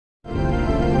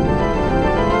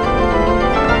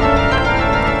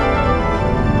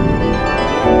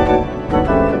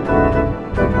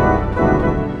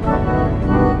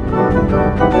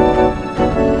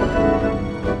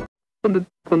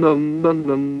Hello,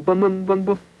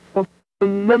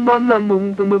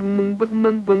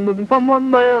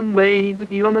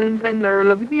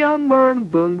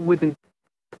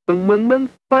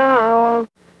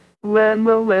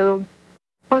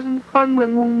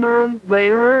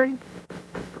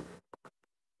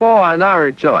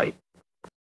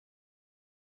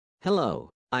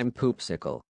 I'm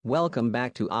P00psicle. Welcome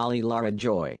back to Olli Larrad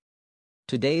Joy.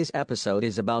 Today's episode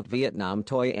is about Vietnam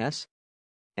Toy S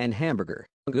and hamburger.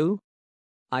 Gu,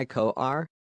 Ico R,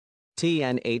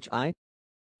 TNHI,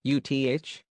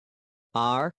 UTH,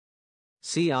 R,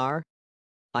 CR,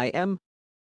 IM,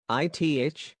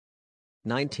 ITH,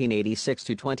 1986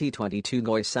 to 2022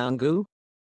 Goi Sang Gu,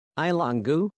 Ilong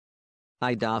Gu,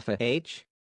 Idafa H,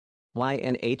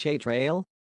 YNHH Rail,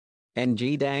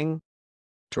 NG Dang,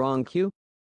 Trong Q,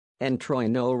 and Troy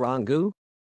No Rangu,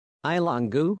 Ilong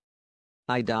Gu,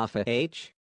 Idafa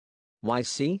H,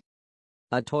 YC,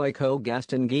 Atoy Ko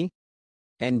Gastongi,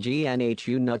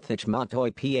 NGNHU Nuthich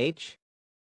Matoy PH,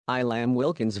 Ilam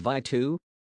Wilkins Vi 2,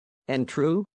 and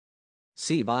True,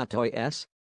 C Batoy S,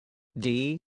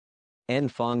 D, N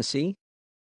Fong C,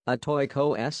 Atoy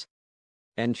Ko S,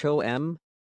 and Cho M,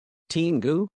 Teen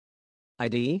Gu,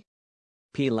 ID,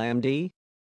 P Lam D,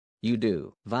 You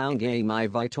Do, Vangay My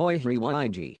Vitoy Hri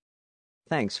YG.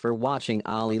 Thanks for watching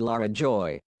Olli Larrad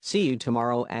Joy. See you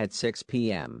tomorrow at 6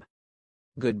 p.m.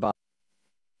 Goodbye.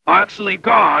 Actually,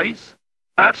 guys,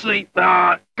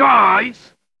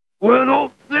 we're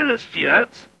not finished yet.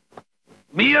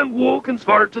 Me and Wilkins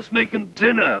are just making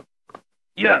dinner.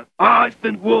 Yeah, I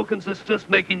think Wilkins is just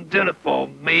making dinner for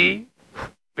me,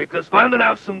 because I'm gonna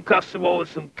have some casserole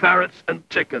with some carrots and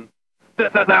chicken.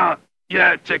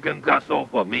 Yeah, chicken, that's all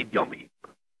for me, yummy.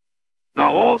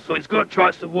 Now also, he's gonna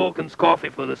try some Wilkins coffee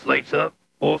for this later.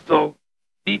 Also,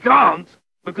 he can't,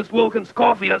 because Wilkins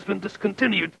coffee has been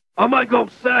discontinued. I might go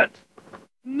upset.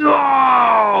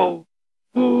 No!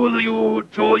 Will you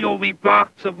Joy will be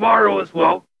back tomorrow as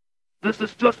well? This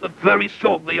is just a very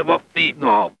shortly of a feed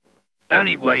now.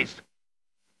 Anyways,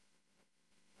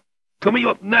 coming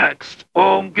up next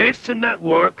on Gaster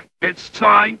Network, it's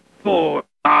time for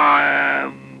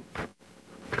coming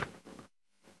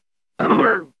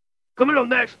up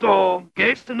next on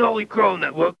Gaster Nolly Crow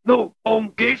Network. No,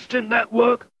 on Gaster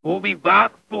Network, we'll be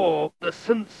back for The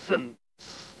Simpsons.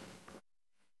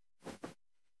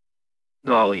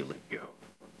 Nolly Leo.